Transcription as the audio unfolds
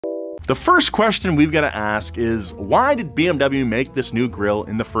The first question we've got to ask is, why did BMW make this new grille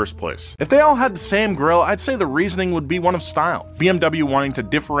in the first place? If they all had the same grille, I'd say the reasoning would be one of style. BMW wanting to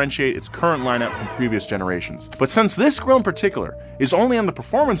differentiate its current lineup from previous generations. But since this grille in particular is only on the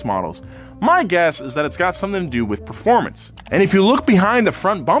performance models, my guess is that it's got something to do with performance. And if you look behind the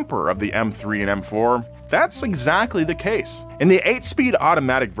front bumper of the M3 and M4, that's exactly the case. In the 8-speed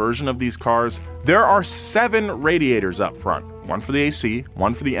automatic version of these cars, there are 7 radiators up front. One for the AC,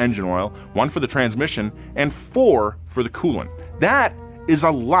 one for the engine oil, one for the transmission, and 4 for the coolant. That is a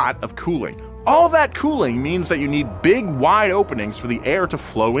lot of cooling. All that cooling means that you need big, wide openings for the air to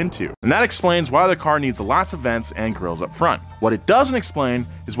flow into. And that explains why the car needs lots of vents and grills up front. What it doesn't explain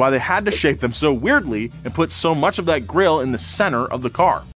is why they had to shape them so weirdly and put so much of that grille in the center of the car.